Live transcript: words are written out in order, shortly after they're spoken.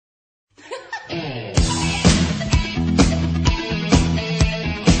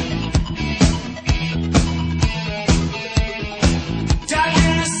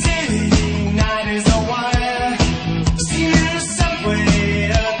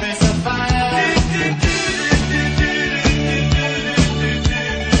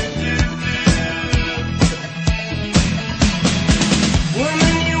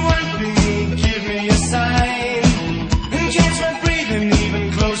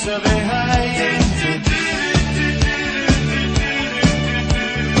closer behind.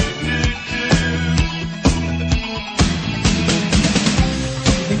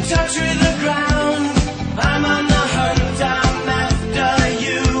 In touch with the ground, I'm on the hunt, I'm after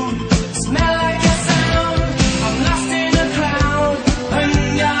you. Smell like a sound, I'm lost in a crowd,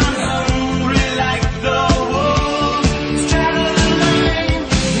 and I'm hungry like the wolves. Straddle the line,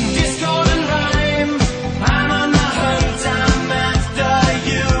 in discord and rhyme, I'm on the hunt, I'm after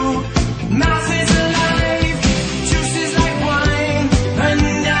you. Mouth is alive, juice is like wine, and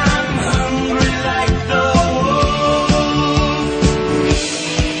I'm hungry like the wolves.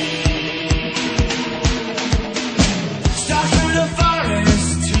 Stalk through the forest,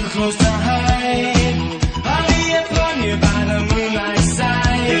 too close to hide. I'll be upon you by the moonlight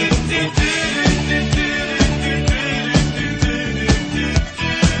side.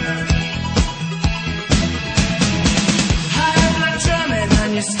 High blood drumming on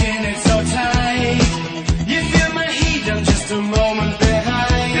your skin.